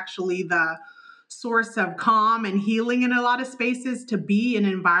it's actually the source of calm and healing in a lot of spaces, to be in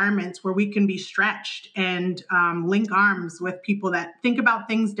environments where we can be stretched and link arms with people that think about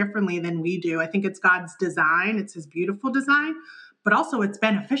things differently than we do. I think it's God's design. It's his beautiful design, but also it's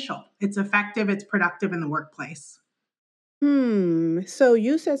beneficial. It's effective. It's productive in the workplace. So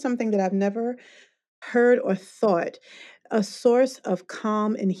you said something that I've never heard or thought: a source of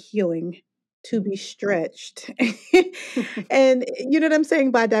calm and healing, to be stretched. And you know what I'm saying,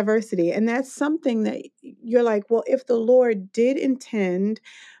 by diversity. And that's something that you're like, well, if the Lord did intend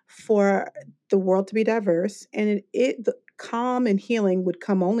for the world to be diverse, and the calm and healing would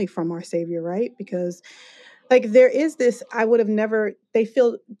come only from our Savior, right? Because there is this, I would have never, they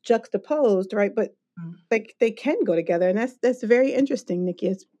feel juxtaposed, right? But they can go together. And that's very interesting,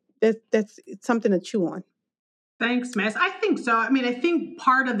 Nikki. That's something to chew on. Thanks, Miss. I think so. I think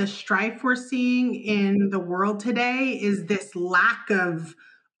part of the strife we're seeing in the world today is this lack of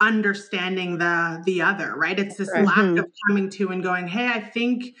understanding the other, right? It's this lack of coming to and going, hey, I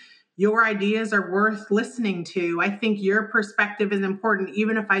think your ideas are worth listening to. I think your perspective is important,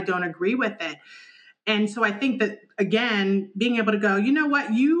 even if I don't agree with it. And so I think that, again, being able to go, you know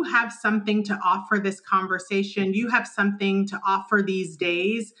what, you have something to offer this conversation. You have something to offer these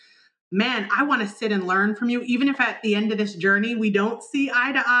days. Man, I want to sit and learn from you. Even if at the end of this journey, we don't see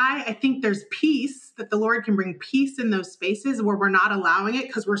eye to eye, I think there's peace, that the Lord can bring peace in those spaces where we're not allowing it,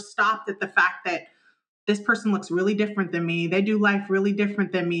 because we're stopped at the fact that this person looks really different than me. They do life really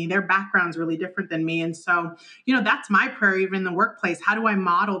different than me. Their background's really different than me. And so, that's my prayer, even in the workplace. How do I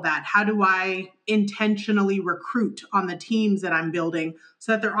model that? How do I intentionally recruit on the teams that I'm building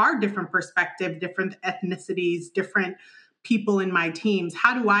so that there are different perspectives, different ethnicities, different people in my teams?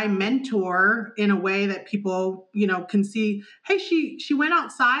 How do I mentor in a way that people, can see, hey, she went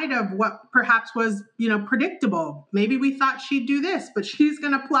outside of what perhaps was, predictable. Maybe we thought she'd do this, but she's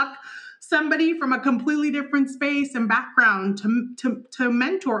going to pluck somebody from a completely different space and background to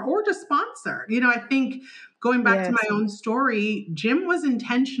mentor or to sponsor. I think going back to my own story, Jim was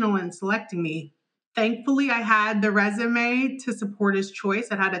intentional in selecting me. Thankfully, I had the resume to support his choice.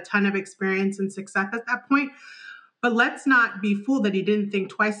 I had a ton of experience and success at that point. But let's not be fooled that he didn't think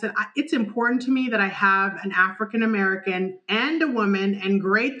twice. That it's important to me that I have an African-American and a woman, and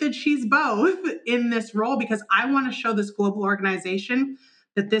great that she's both in this role, because I want to show this global organization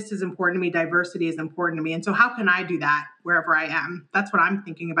that this is important to me. Diversity is important to me. And so how can I do that wherever I am? That's what I'm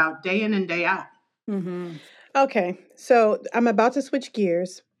thinking about day in and day out. Mm-hmm. Okay. So I'm about to switch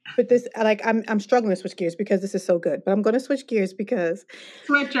gears. But this, I'm struggling to switch gears because this is so good. But I'm going to switch gears because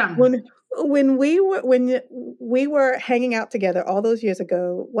switch them. When we were hanging out together all those years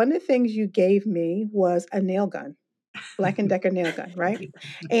ago, one of the things you gave me was a nail gun, Black & Decker nail gun, right?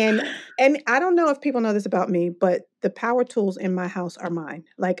 And I don't know if people know this about me, but the power tools in my house are mine.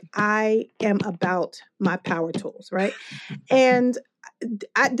 Like, I am about my power tools, right? And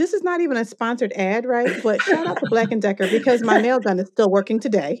this is not even a sponsored ad, right? But shout out to Black & Decker because my nail gun is still working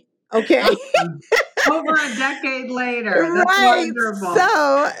today. Okay. Over a decade later. That's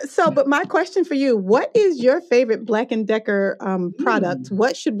wonderful. But my question for you, what is your favorite Black & Decker product?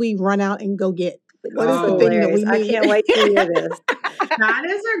 What should we run out and go get? What is the thing that we need? I can't wait to hear this. That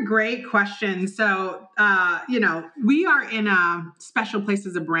is a great question. So, we are in a special place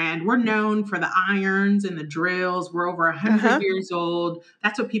as a brand. We're known for the irons and the drills. We're over 100 years old.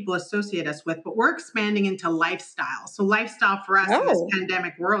 That's what people associate us with. But we're expanding into lifestyle. So lifestyle for us in this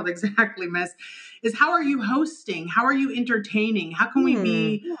pandemic world, exactly, Miss, is how are you hosting? How are you entertaining? How can we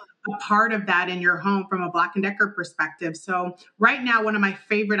be a part of that in your home from a Black & Decker perspective? So right now, one of my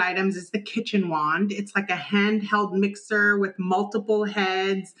favorite items is the kitchen wand. It's like a handheld mixer with multiple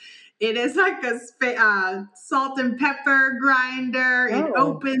heads. It is like a salt and pepper grinder. It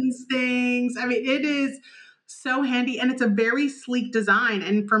opens things. I mean, it is so handy, and it's a very sleek design.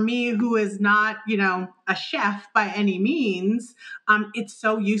 And for me, who is not, a chef by any means, it's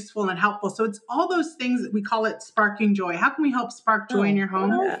so useful and helpful. So it's all those things that we call it sparking joy. How can we help spark joy in your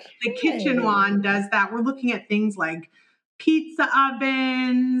home? Okay. The kitchen wand does that. We're looking at things like pizza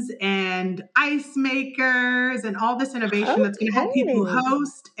ovens and ice makers and all this innovation that's going to help people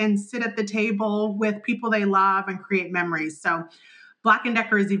host and sit at the table with people they love and create memories. So Black &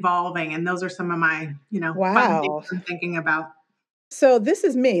 Decker is evolving, and those are some of my, fun things I'm thinking about. So this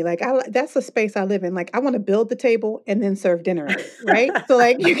is me. Like, that's the space I live in. Like, I want to build the table and then serve dinner, right? So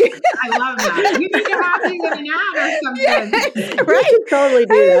like, I love that. You need to have you in an ad or something. Yeah, right? You totally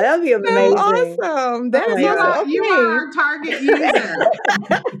do that. That'd be amazing. Awesome. That is awesome. You are our target user.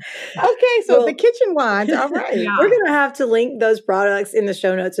 Okay, so the kitchen wand. All right. Yeah. We're going to have to link those products in the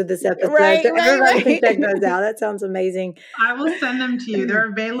show notes of this episode. Right, so everybody can check those out. That sounds amazing. I will send them to you. They're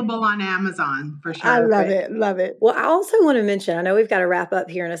available on Amazon for sure. I love it. Love it. Well, I also want to mention, I know we've got to wrap up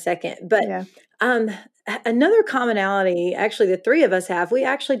here in a second, but another commonality, actually, the three of us have, we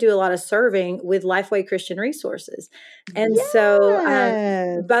actually do a lot of serving with Lifeway Christian Resources. And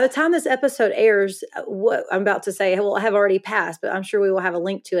so by the time this episode airs, what I'm about to say will have already passed, but I'm sure we will have a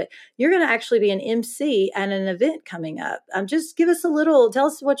link to it. You're going to actually be an MC at an event coming up. Just tell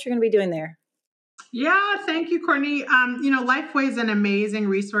us what you're going to be doing there. Yeah, thank you, Courtney. Lifeway is an amazing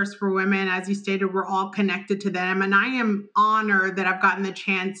resource for women. As you stated, we're all connected to them. And I am honored that I've gotten the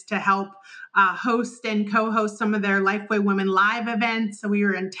chance to help host and co-host some of their Lifeway Women Live events. So we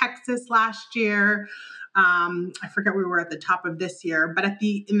were in Texas last year. I forget we were at the top of this year, but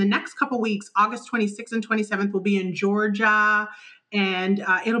in the next couple of weeks, August 26th and 27th, we'll be in Georgia. And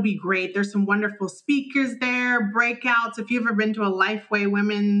it'll be great. There's some wonderful speakers there, breakouts. If you've ever been to a Lifeway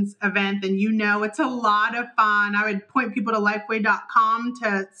Women's event, then it's a lot of fun. I would point people to lifeway.com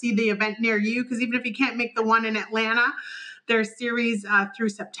to see the event near you, because even if you can't make the one in Atlanta, there's series through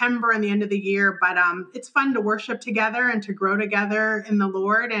September and the end of the year. But it's fun to worship together and to grow together in the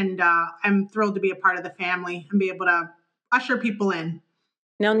Lord. And I'm thrilled to be a part of the family and be able to usher people in.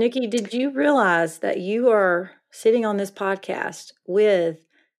 Now, Nikki, did you realize that you are sitting on this podcast with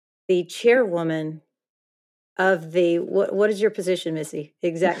the chairwoman of the, what is your position, Missy?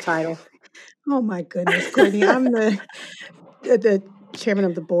 Exact title. Oh my goodness, Courtney. I'm the chairman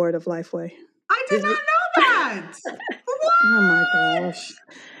of the board of Lifeway. I did not know What? Oh my gosh.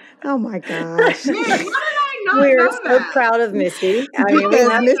 Oh my gosh. Man, how did I not We're know so that? proud of Missy. I mean, we Because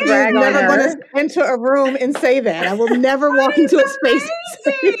have to Missy is brag on never going her. to enter a room and say that. I will never walk into a space and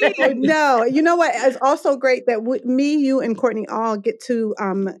say that. Amazing. No, you know what? It's also great that me, you, and Courtney all get to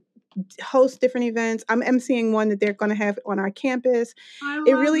host different events. I'm emceeing one that they're going to have on our campus. I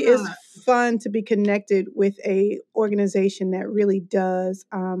It love really is that. fun to be connected with a organization that really does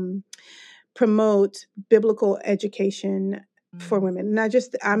promote biblical education for women. Not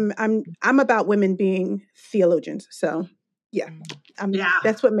just I'm about women being theologians. So yeah, Yeah,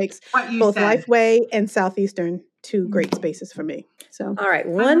 that's what makes what you both said. Lifeway and Southeastern two great spaces for me. So All right,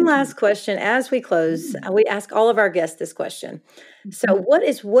 one last question as we close. We ask all of our guests this question. So, what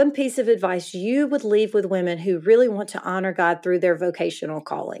is one piece of advice you would leave with women who really want to honor God through their vocational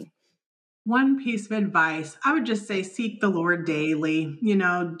calling? One piece of advice, I would just say seek the Lord daily.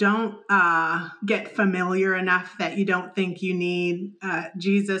 Don't get familiar enough that you don't think you need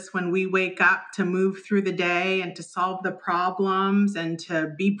Jesus when we wake up to move through the day and to solve the problems and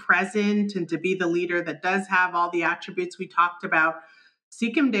to be present and to be the leader that does have all the attributes we talked about.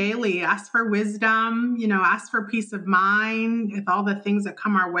 Seek him daily, ask for wisdom, ask for peace of mind with all the things that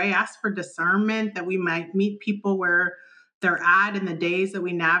come our way, ask for discernment that we might meet people where they're at in the days that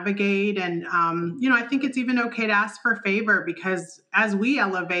we navigate. And, I think it's even okay to ask for favor because as we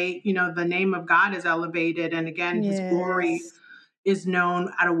elevate, the name of God is elevated. And again, his glory is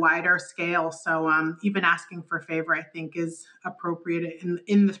known at a wider scale. So even asking for favor, I think, is appropriate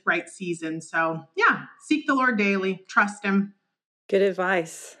in the right season. So yeah, seek the Lord daily, trust him. Good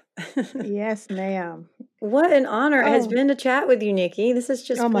advice. yes, ma'am. What an honor it has been to chat with you, Nikki. This has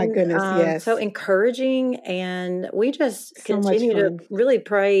just Oh my been goodness, yes. so encouraging, and we just So continue much to fun. really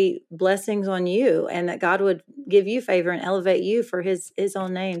pray blessings on you and that God would give you favor and elevate you for his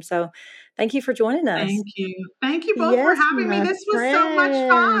own name. So thank you for joining us. Thank you. Thank you both for Yes, having me. my This was so much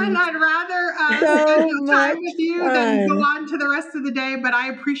fun. friend. I'd rather So spend much time with you than go on to the rest of the day, but I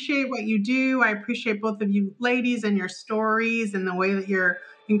appreciate what you do. I appreciate both of you ladies and your stories and the way that you're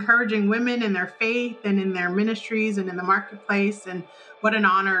encouraging women in their faith and in their ministries and in the marketplace. And what an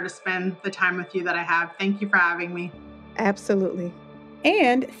honor to spend the time with you that I have. Thank you for having me. Absolutely.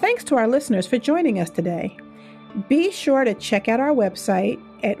 And thanks to our listeners for joining us today. Be sure to check out our website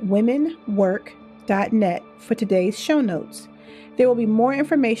at womenwork.net for today's show notes. There will be more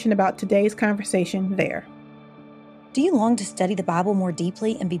information about today's conversation there. Do you long to study the Bible more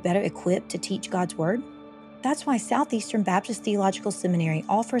deeply and be better equipped to teach God's Word? That's why Southeastern Baptist Theological Seminary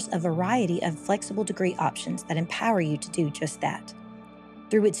offers a variety of flexible degree options that empower you to do just that.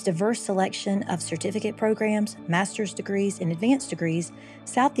 Through its diverse selection of certificate programs, master's degrees, and advanced degrees,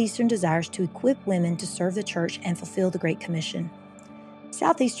 Southeastern desires to equip women to serve the church and fulfill the Great Commission.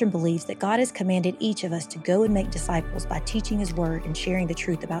 Southeastern believes that God has commanded each of us to go and make disciples by teaching His Word and sharing the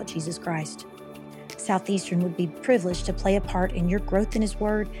truth about Jesus Christ. Southeastern would be privileged to play a part in your growth in His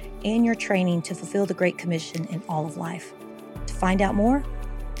Word and your training to fulfill the Great Commission in all of life. To find out more,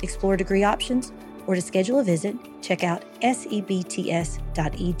 explore degree options, or to schedule a visit, check out sebts.edu.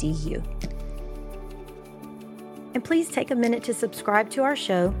 And please take a minute to subscribe to our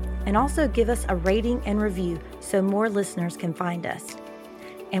show and also give us a rating and review so more listeners can find us.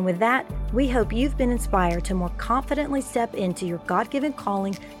 And with that, we hope you've been inspired to more confidently step into your God-given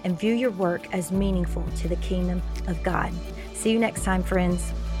calling and view your work as meaningful to the kingdom of God. See you next time,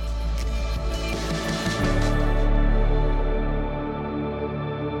 friends.